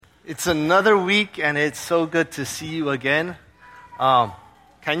It's another week, and it's so good to see you again.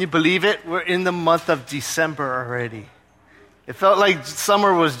 Can you believe it? We're in the month of December already. It felt like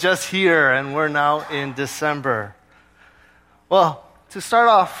summer was just here, and we're now in December. Well, to start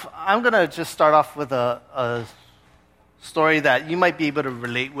off, I'm going to just start off with a story that you might be able to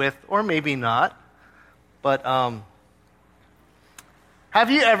relate with, or maybe not. But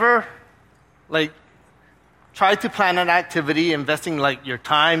have you ever, tried to plan an activity, investing your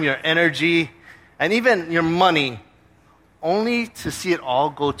time, your energy, and even your money, only to see it all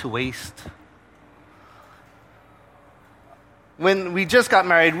go to waste? When we just got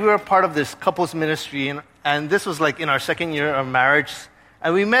married, we were part of this couples ministry, and this was in our second year of marriage,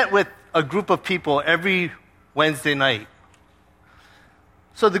 and we met with a group of people every Wednesday night.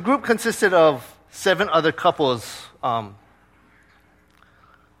 So the group consisted of 7 other couples, and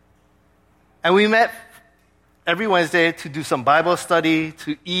we met every Wednesday to do some Bible study,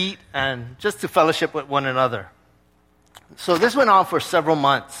 to eat, and just to fellowship with one another. So this went on for several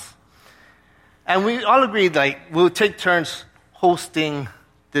months. And we all agreed we'll take turns hosting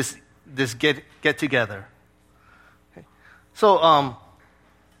this get-together. Okay. So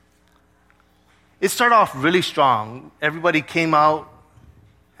it started off really strong. Everybody came out,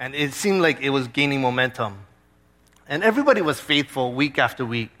 and it seemed like it was gaining momentum. And everybody was faithful week after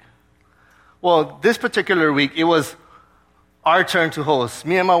week. Well, this particular week, it was our turn to host.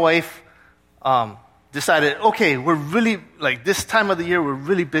 Me and my wife decided, okay, we're really, this time of the year, we're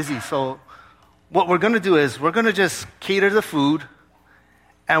really busy. So what we're going to do is we're going to just cater the food,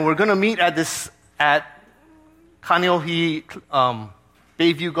 and we're going to meet at Kaneohe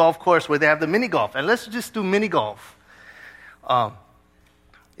Bayview Golf Course where they have the mini golf. And let's just do mini golf. It'll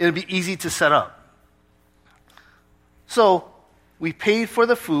be easy to set up. So we paid for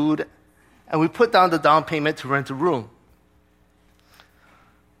the food, and we put down the down payment to rent a room.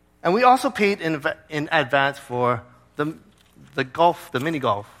 And we also paid in advance for the mini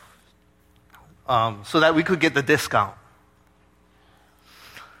golf, so that we could get the discount.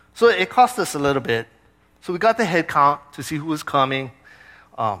 So it cost us a little bit. So we got the head count to see who was coming,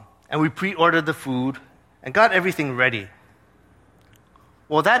 and we pre-ordered the food and got everything ready.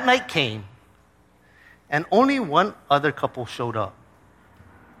 Well, that night came, and only one other couple showed up.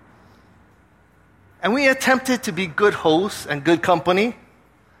 And we attempted to be good hosts and good company.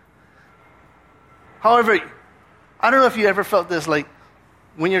 However, I don't know if you ever felt this,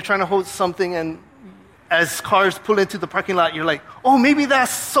 when you're trying to host something and as cars pull into the parking lot, you're like, oh, maybe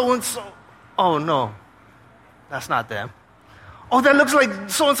that's so-and-so. Oh, no, that's not them. Oh, that looks like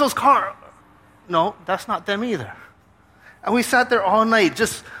so-and-so's car. No, that's not them either. And we sat there all night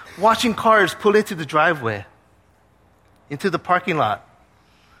just watching cars pull into the driveway, into the parking lot.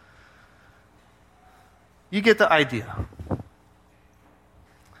 You get the idea.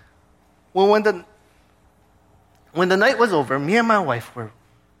 Well, when the night was over, me and my wife were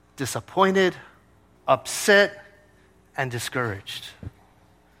disappointed, upset, and discouraged.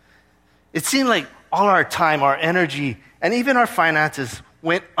 It seemed like all our time, our energy, and even our finances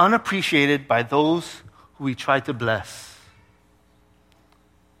went unappreciated by those who we tried to bless.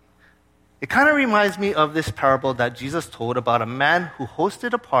 It kind of reminds me of this parable that Jesus told about a man who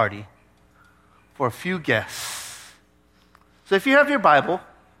hosted a party for a few guests. So if you have your Bible,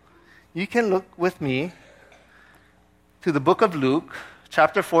 you can look with me to the book of Luke,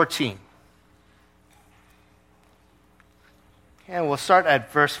 chapter 14. And we'll start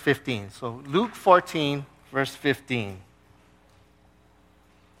at verse 15. So Luke 14, verse 15.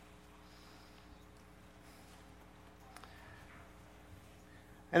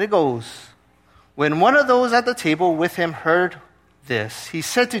 And it goes, when one of those at the table with him heard this, he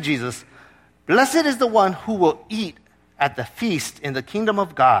said to Jesus, "Blessed is the one who will eat at the feast in the kingdom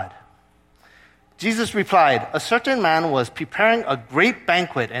of God." Jesus replied, "A certain man was preparing a great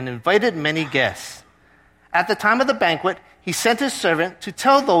banquet and invited many guests. At the time of the banquet, he sent his servant to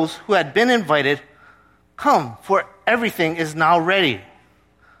tell those who had been invited, 'Come, for everything is now ready.'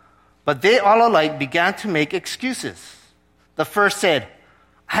 But they all alike began to make excuses. The first said,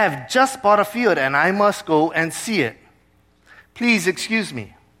 'I have just bought a field and I must go and see it. Please excuse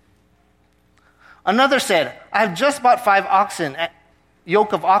me.' Another said, 'I have just bought 5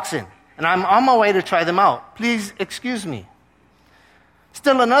 yoke of oxen, and I'm on my way to try them out. Please excuse me.'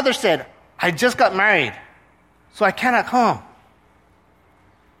 Still another said, 'I just got married, so I cannot come.'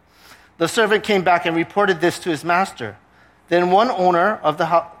 The servant came back and reported this to his master. Then the owner of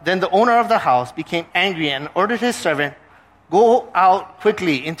the house became angry and ordered his servant, 'Go out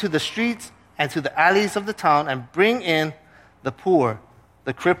quickly into the streets and to the alleys of the town and bring in the poor,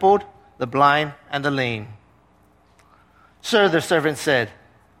 the crippled, the blind, and the lame.' 'Sir,' the servant said,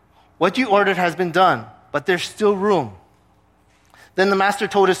 What you ordered has been done, but there's still room." Then the master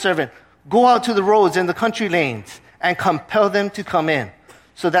told his servant, "Go out to the roads and the country lanes and compel them to come in,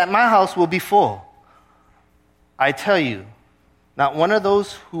 so that my house will be full. I tell you, not one of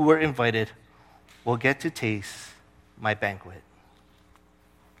those who were invited will get to taste my banquet."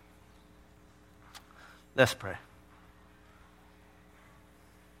 Let's pray.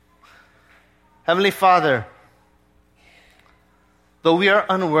 Heavenly Father, though we are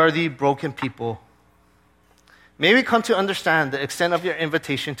unworthy, broken people, may we come to understand the extent of your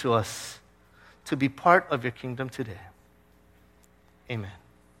invitation to us to be part of your kingdom today. Amen.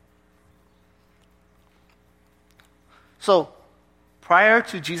 So, prior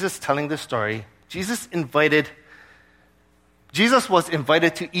to Jesus telling this story, Jesus was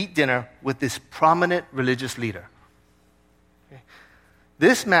invited to eat dinner with this prominent religious leader. Okay.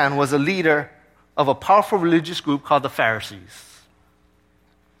 This man was a leader of a powerful religious group called the Pharisees.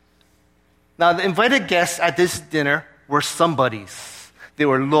 Now, the invited guests at this dinner were somebodies. They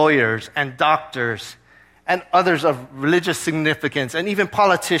were lawyers and doctors and others of religious significance and even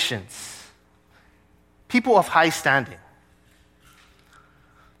politicians, people of high standing.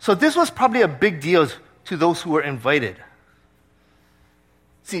 So this was probably a big deal to those who were invited.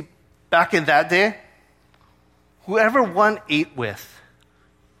 See, back in that day, whoever one ate with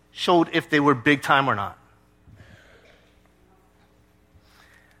showed if they were big time or not.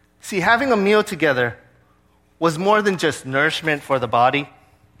 See, having a meal together was more than just nourishment for the body.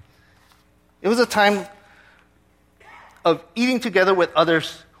 It was a time of eating together with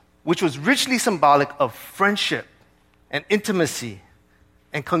others, which was richly symbolic of friendship and intimacy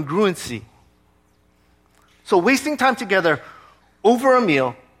and congruency. So wasting time together over a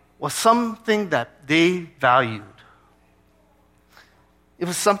meal was something that they valued. It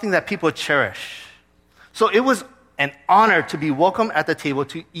was something that people cherish. So it was an honor to be welcomed at the table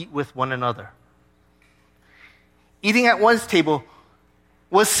to eat with one another. Eating at one's table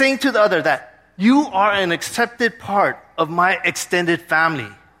was saying to the other that you are an accepted part of my extended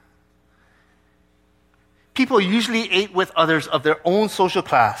family. People usually ate with others of their own social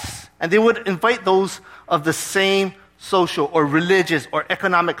class, and they would invite those of the same social or religious or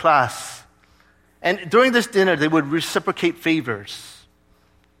economic class. And during this dinner, they would reciprocate favors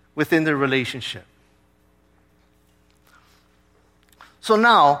within their relationship. So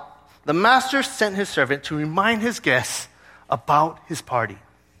now, the master sent his servant to remind his guests about his party.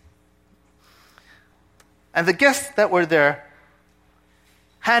 And the guests that were there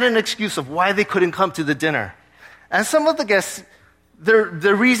had an excuse of why they couldn't come to the dinner. And some of the guests,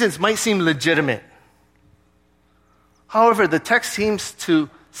 their reasons might seem legitimate. However, the text seems to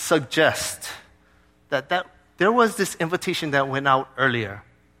suggest that there was this invitation that went out earlier.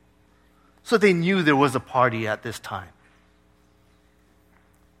 So they knew there was a party at this time.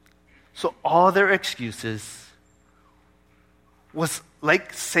 So all their excuses was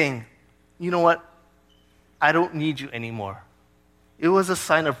like saying, you know what? I don't need you anymore. It was a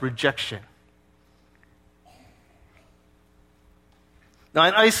sign of rejection. Now,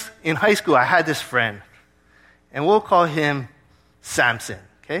 in high school, I had this friend, and we'll call him Samson,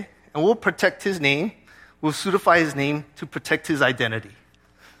 okay? And we'll protect his name. We'll pseudify his name to protect his identity.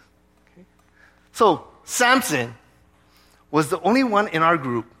 Okay? So, Samson was the only one in our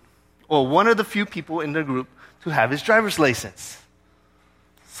group, or one of the few people in the group, to have his driver's license.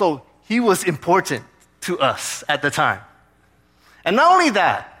 So, he was important to us at the time. And not only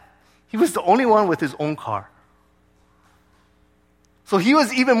that, he was the only one with his own car. So he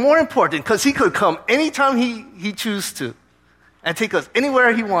was even more important because he could come anytime he chose to and take us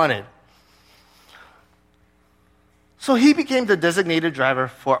anywhere he wanted. So he became the designated driver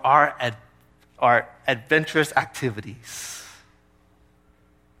for our adventurous activities.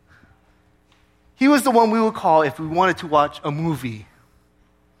 He was the one we would call if we wanted to watch a movie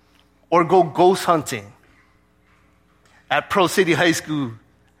or go ghost hunting at Pearl City High School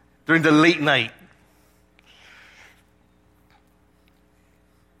during the late night.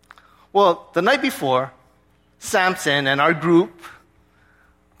 Well, the night before, Samson and our group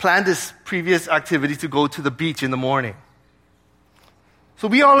planned this previous activity to go to the beach in the morning. So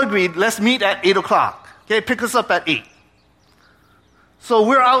we all agreed, let's meet at 8 o'clock. Okay, pick us up at 8. So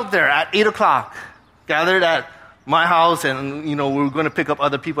we're out there at 8 o'clock, gathered at my house, and we were going to pick up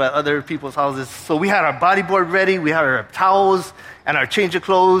other people at other people's houses. So we had our bodyboard ready, we had our towels and our change of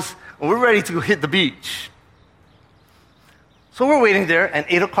clothes, and we're ready to hit the beach. So we're waiting there, and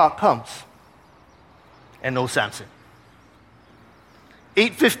 8 o'clock comes, and no Samson.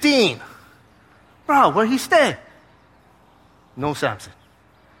 8:15, bro, where he stay? No Samson.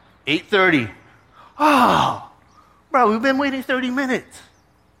 8:30, oh, bro, we've been waiting 30 minutes.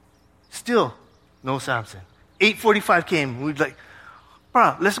 Still, no Samson. 8:45 came. We're like,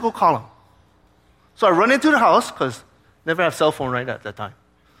 bro, let's go call him. So I run into the house, because never have cell phone right at that time.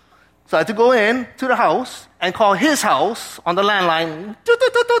 So I had to go in to the house and call his house on the landline. Toot,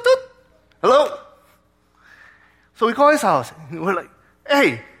 toot, toot, toot, toot. Hello? So we call his house. And we're like,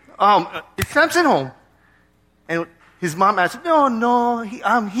 hey, is Samson home? And his mom answered, no,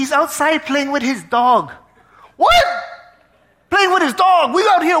 he's outside playing with his dog. What? Playing with his dog? We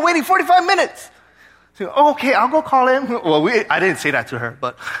out here waiting 45 minutes. So, okay, I'll go call him. Well, I didn't say that to her,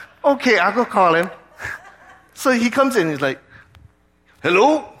 but okay, I'll go call him. So he comes in, he's like,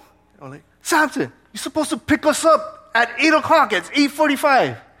 hello? I'm like, Samson, you're supposed to pick us up at 8 o'clock. It's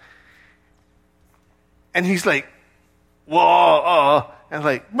 8:45. And he's like, whoa, And I'm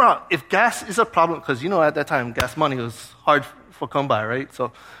like, bro, if gas is a problem, because at that time, gas money was hard for come by, right?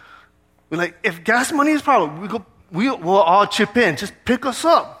 So we're like, if gas money is a problem, we'll all chip in. Just pick us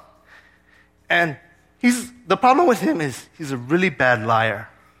up. And the problem with him is he's a really bad liar.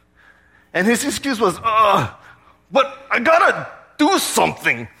 And his excuse was, but I gotta do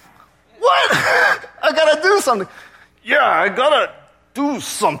something. What? I gotta do something. Yeah, I gotta do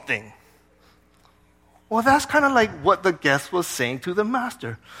something. Well, that's kind of like what the guest was saying to the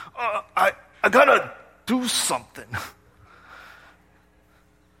master. I gotta do something.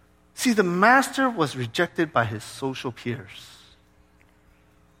 See, the master was rejected by his social peers.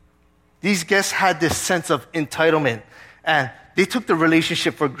 These guests had this sense of entitlement, and they took the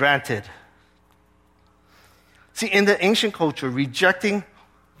relationship for granted. See, in the ancient culture, rejecting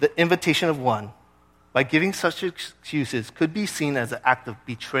the invitation of one by giving such excuses could be seen as an act of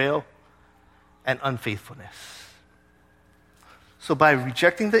betrayal and unfaithfulness. So by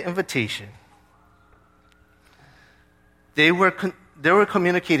rejecting the invitation, they were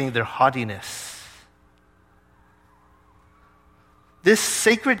communicating their haughtiness. This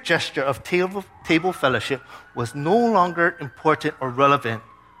sacred gesture of table fellowship was no longer important or relevant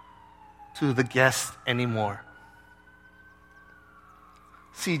to the guests anymore.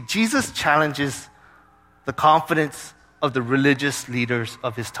 See, Jesus challenges the confidence of the religious leaders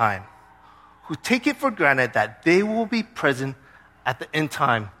of his time, who take it for granted that they will be present at the end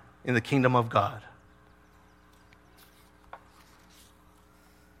time in the kingdom of God.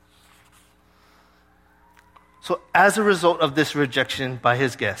 So as a result of this rejection by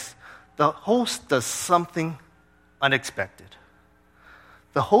his guests, the host does something unexpected.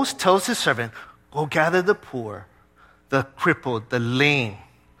 The host tells his servant, go gather the poor, the crippled, the lame,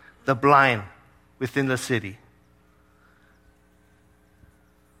 the blind within the city.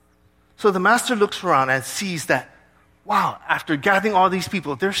 So the master looks around and sees that, wow, after gathering all these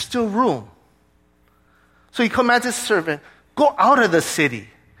people, there's still room. So he commands his servant, go out of the city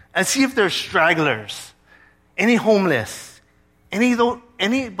and see if there's stragglers, any homeless,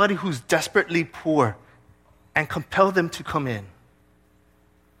 anybody who's desperately poor, and compel them to come in.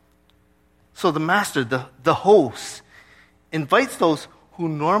 So the master, the host, invites those who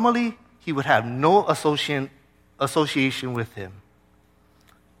normally he would have no association with him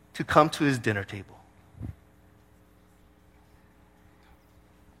to come to his dinner table.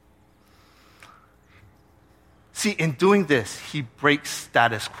 See, in doing this, he breaks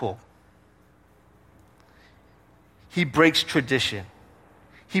status quo. He breaks tradition.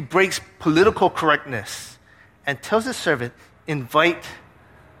 He breaks political correctness and tells his servant, invite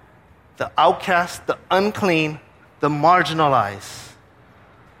the outcast, the unclean, the marginalized,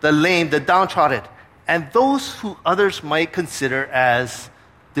 the lame, the downtrodden, and those who others might consider as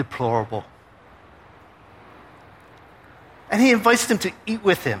deplorable. And he invites them to eat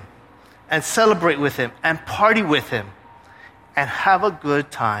with him and celebrate with him and party with him and have a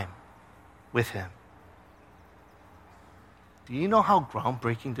good time with him. Do you know how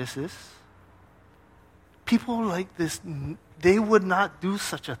groundbreaking this is? People like this, they would not do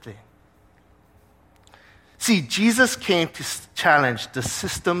such a thing. See, Jesus came to challenge the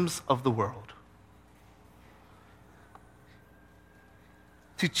systems of the world,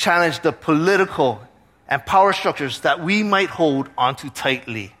 to challenge the political and power structures that we might hold onto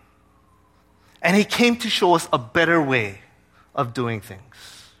tightly. And he came to show us a better way of doing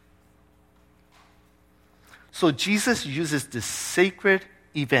things. So Jesus uses this sacred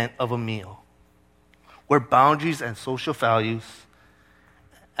event of a meal, where boundaries and social values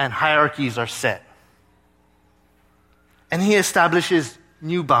and hierarchies are set. And he establishes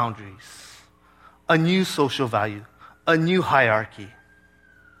new boundaries, a new social value, a new hierarchy.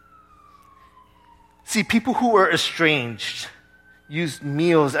 See, people who were estranged used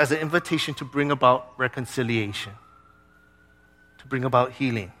meals as an invitation to bring about reconciliation, to bring about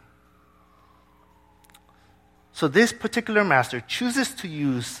healing. So this particular master chooses to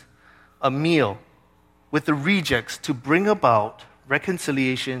use a meal with the rejects to bring about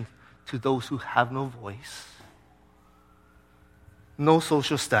reconciliation to those who have no voice, no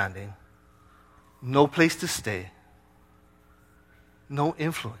social standing, no place to stay, no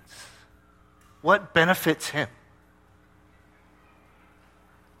influence. What benefits him?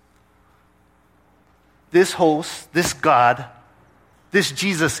 This host, this God, this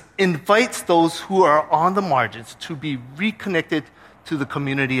Jesus invites those who are on the margins to be reconnected to the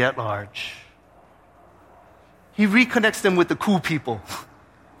community at large. He reconnects them with the cool people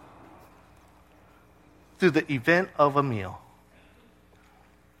through the event of a meal.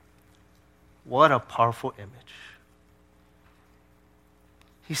 What a powerful image.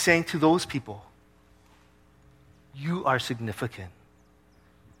 He's saying to those people, you are significant.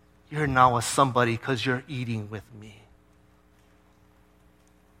 You're now a somebody because you're eating with me.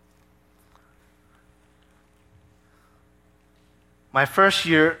 My first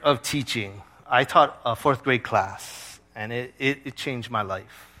year of teaching, I taught a fourth grade class, and it changed my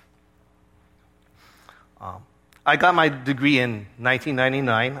life. I got my degree in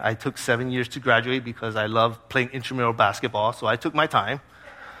 1999. I took 7 years to graduate because I loved playing intramural basketball, so I took my time.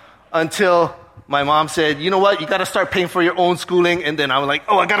 Until my mom said, you know what, you got to start paying for your own schooling, and then I was like,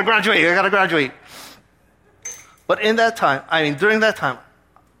 oh, I got to graduate. But during that time,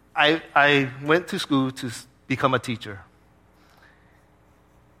 I went to school to become a teacher.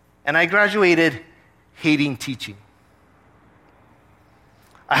 And I graduated hating teaching.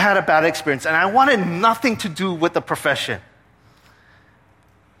 I had a bad experience, and I wanted nothing to do with the profession.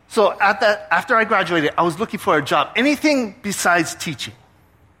 So after I graduated, I was looking for a job, anything besides teaching.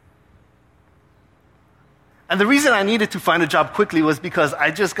 And the reason I needed to find a job quickly was because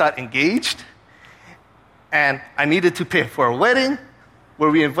I just got engaged, and I needed to pay for a wedding where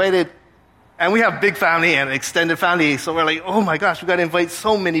we invited, and we have big family and extended family, so we're like, oh my gosh, we got to invite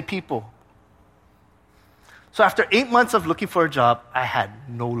so many people. So after 8 months of looking for a job, I had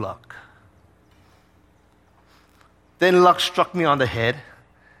no luck. Then luck struck me on the head,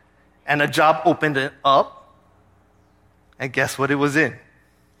 and a job opened it up, and guess what it was in?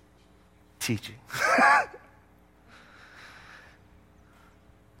 Teaching.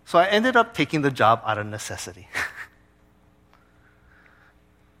 So I ended up taking the job out of necessity.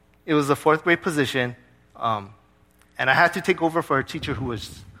 It was a fourth grade position, and I had to take over for a teacher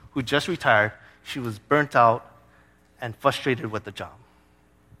who just retired. She was burnt out and frustrated with the job.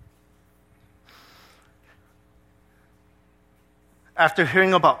 After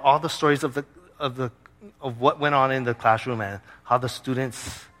hearing about all the stories of what went on in the classroom and how the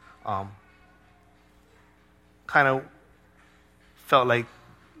students kind of felt like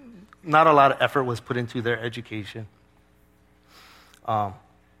not a lot of effort was put into their education, I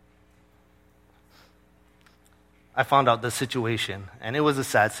found out the situation, and it was a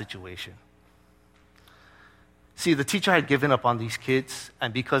sad situation. See, the teacher had given up on these kids,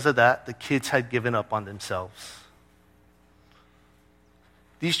 and because of that, the kids had given up on themselves.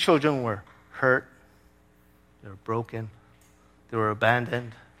 These children were hurt, they were broken, they were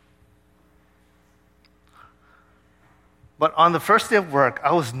abandoned. But on the first day of work,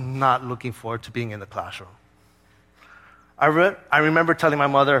 I was not looking forward to being in the classroom. I remember telling my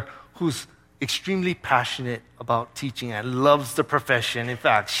mother, who's extremely passionate about teaching and loves the profession. In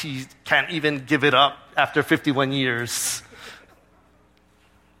fact, she can't even give it up after 51 years.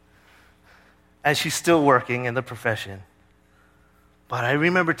 And she's still working in the profession. But I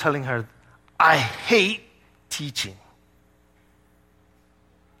remember telling her, I hate teaching.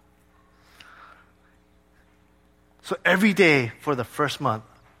 So every day for the first month,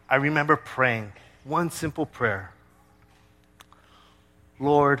 I remember praying one simple prayer.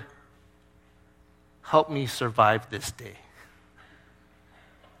 Lord, help me survive this day.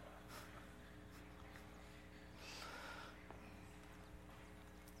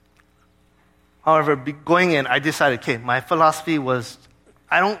 However, going in, I decided, okay, my philosophy was,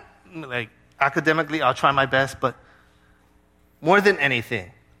 academically, I'll try my best, but more than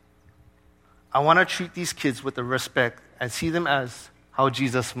anything, I want to treat these kids with the respect and see them as how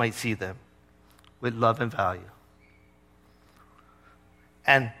Jesus might see them, with love and value.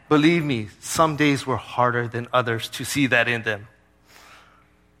 And believe me, some days were harder than others to see that in them.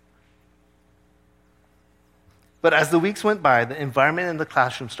 But as the weeks went by, the environment in the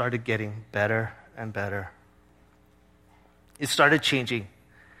classroom started getting better and better. It started changing.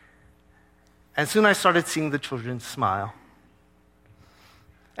 And soon I started seeing the children smile.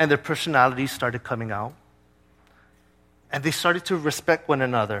 And their personalities started coming out. And they started to respect one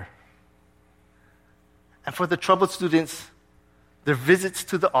another. And for the troubled students, their visits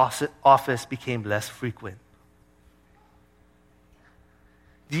to the office became less frequent.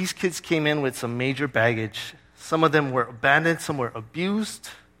 These kids came in with some major baggage. Some of them were abandoned, some were abused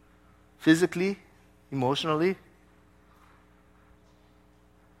physically, emotionally.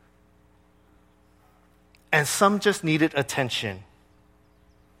 And some just needed attention.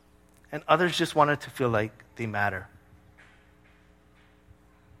 And others just wanted to feel like they matter.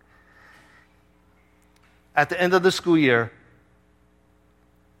 At the end of the school year,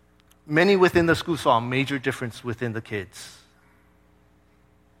 many within the school saw a major difference within the kids.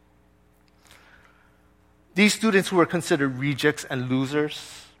 These students who were considered rejects and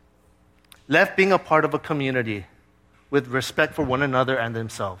losers left being a part of a community with respect for one another and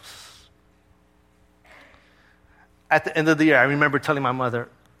themselves. At the end of the year, I remember telling my mother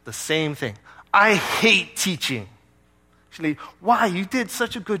the same thing. I hate teaching. She's like, why? You did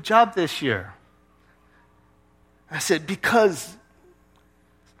such a good job this year. I said, because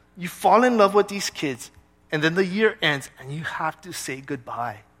you fall in love with these kids, and then the year ends, and you have to say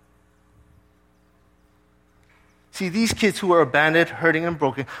goodbye. See, these kids who were abandoned, hurting, and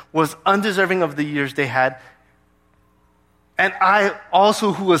broken was undeserving of the years they had. And I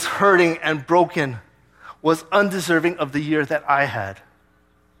also, who was hurting and broken, was undeserving of the year that I had.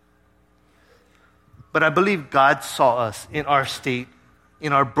 But I believe God saw us in our state,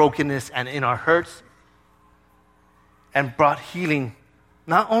 in our brokenness, and in our hurts, and brought healing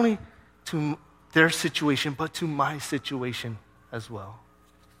not only to their situation, but to my situation as well.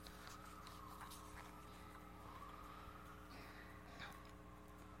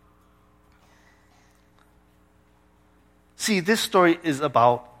 See, this story is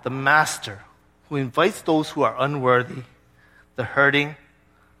about the master who invites those who are unworthy, the hurting,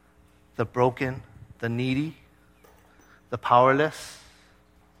 the broken, the needy, the powerless,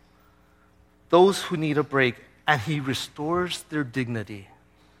 those who need a break, and he restores their dignity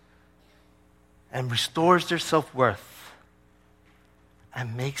and restores their self-worth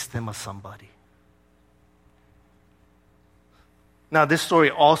and makes them a somebody. Now, this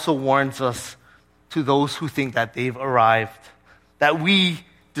story also warns us to those who think that they've arrived, that we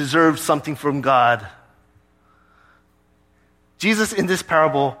deserve something from God. Jesus in this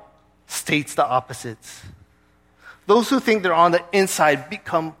parable states the opposites. Those who think they're on the inside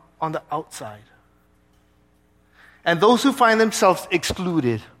become on the outside. And those who find themselves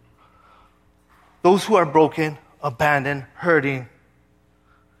excluded, those who are broken, abandoned, hurting,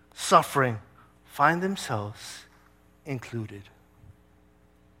 suffering, find themselves included.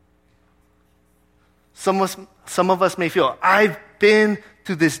 Some of us may feel, I've been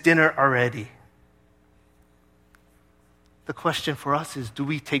to this dinner already. The question for us is, do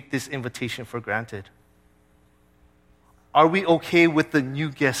we take this invitation for granted? Are we okay with the new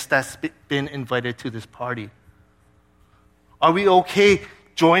guest that's been invited to this party? Are we okay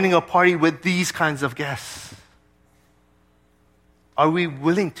joining a party with these kinds of guests? Are we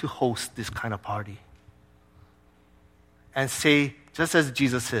willing to host this kind of party? And say, just as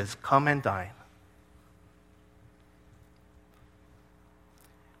Jesus says, come and dine.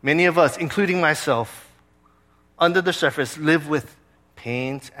 Many of us, including myself, under the surface, live with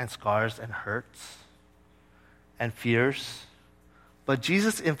pains and scars and hurts and fears. But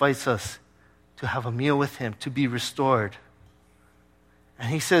Jesus invites us to have a meal with him, to be restored.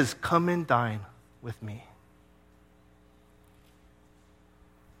 And he says, come and dine with me.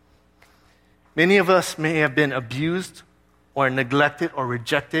 Many of us may have been abused or neglected or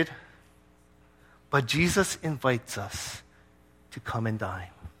rejected, but Jesus invites us to come and dine.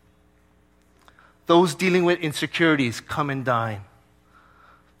 Those dealing with insecurities, come and dine.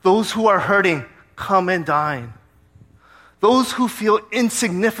 Those who are hurting, come and dine. Those who feel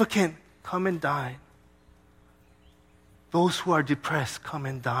insignificant, come and dine. Those who are depressed, come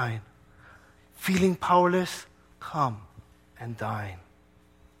and dine. Feeling powerless, come and dine.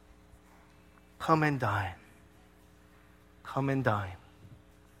 Come and dine. Come and dine.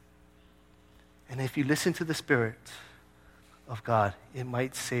 And if you listen to the Spirit of God, it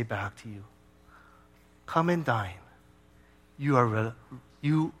might say back to you, come and dine. You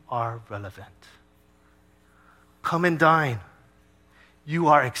are relevant. Come and dine. You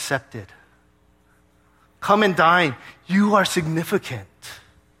are accepted. Come and dine. You are significant.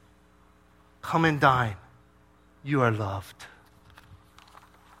 Come and dine. You are loved.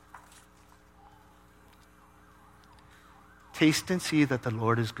 Taste and see that the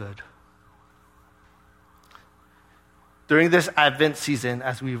Lord is good. During this Advent season,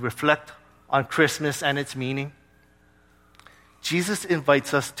 as we reflect on Christmas and its meaning, Jesus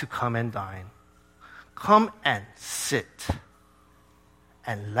invites us to come and dine. Come and sit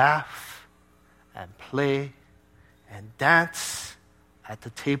and laugh and play and dance at the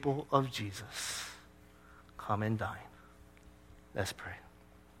table of Jesus. Come and dine. Let's pray.